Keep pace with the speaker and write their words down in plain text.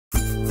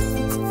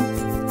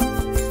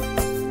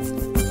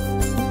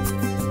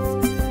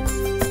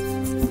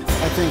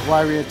think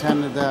why we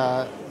attended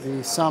the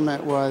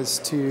summit was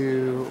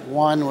to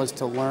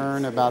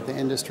learn about the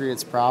industry,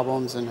 its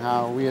problems, and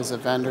how we as a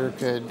vendor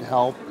could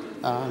help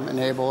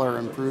enable or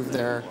improve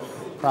their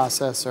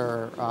process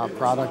or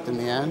product in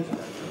the end.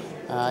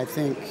 I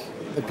think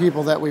the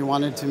people that we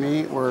wanted to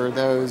meet were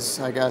those,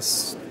 I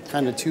guess,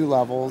 kind of two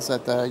levels.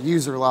 At the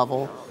user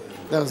level,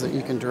 those that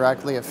you can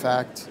directly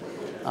affect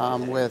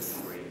with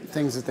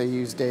things that they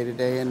use day to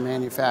day in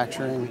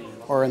manufacturing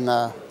or in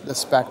the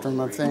spectrum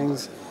of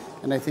things.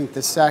 And I think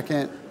the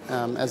second,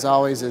 as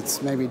always,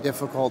 it's maybe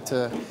difficult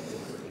to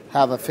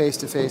have a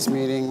face-to-face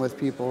meeting with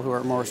people who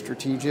are more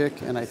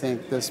strategic, and I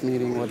think this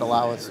meeting would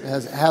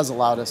has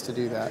allowed us to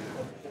do that.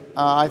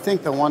 I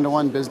think the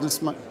one-to-one business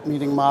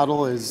meeting model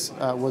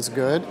was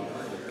good.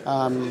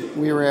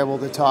 We were able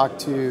to talk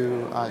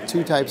to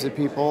two types of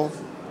people.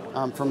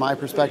 From my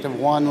perspective,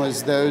 one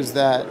was those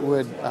that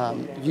would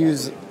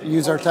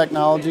use our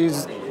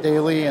technologies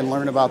daily and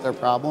learn about their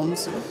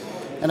problems.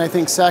 And I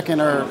think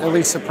second, or at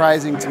least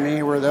surprising to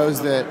me, were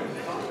those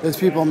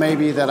people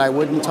maybe that I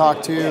wouldn't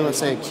talk to, let's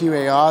say a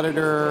QA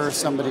auditor, or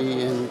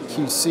somebody in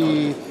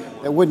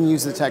QC that wouldn't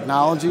use the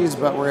technologies,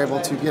 but were able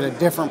to get a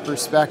different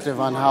perspective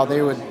on how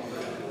they would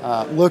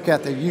look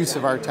at the use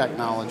of our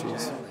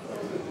technologies.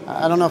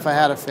 I don't know if I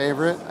had a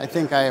favorite. I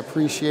think I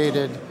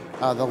appreciated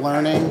the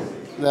learning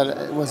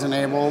that was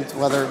enabled,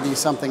 whether it be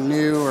something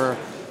new or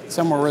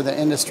somewhere where the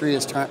industry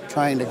is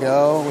trying to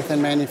go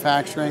within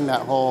manufacturing.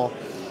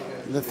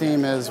 The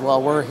theme is,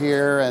 well, we're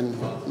here and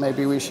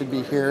maybe we should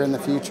be here in the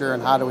future,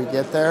 and how do we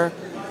get there?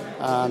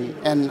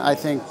 And I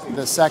think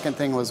the second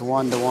thing was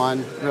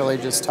one-to-one, really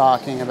just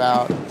talking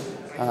about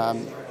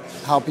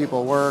how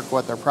people work,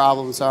 what their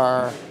problems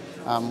are,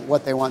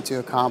 what they want to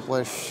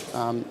accomplish,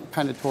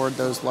 kind of toward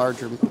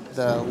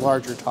the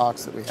larger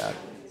talks that we had.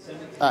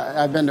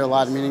 I've been to a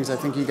lot of meetings. I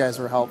think you guys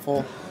were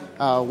helpful.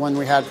 When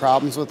we had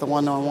problems with the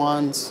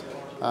one-on-ones,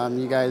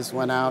 you guys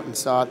went out and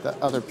sought the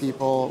other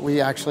people.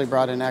 We actually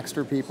brought in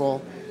extra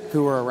people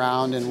who were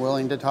around and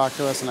willing to talk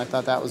to us, and I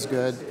thought that was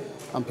good.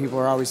 People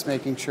are always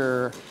making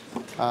sure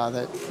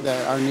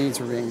that our needs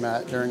were being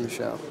met during the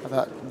show. I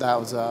thought that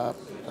was a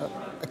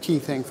key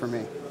thing for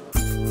me.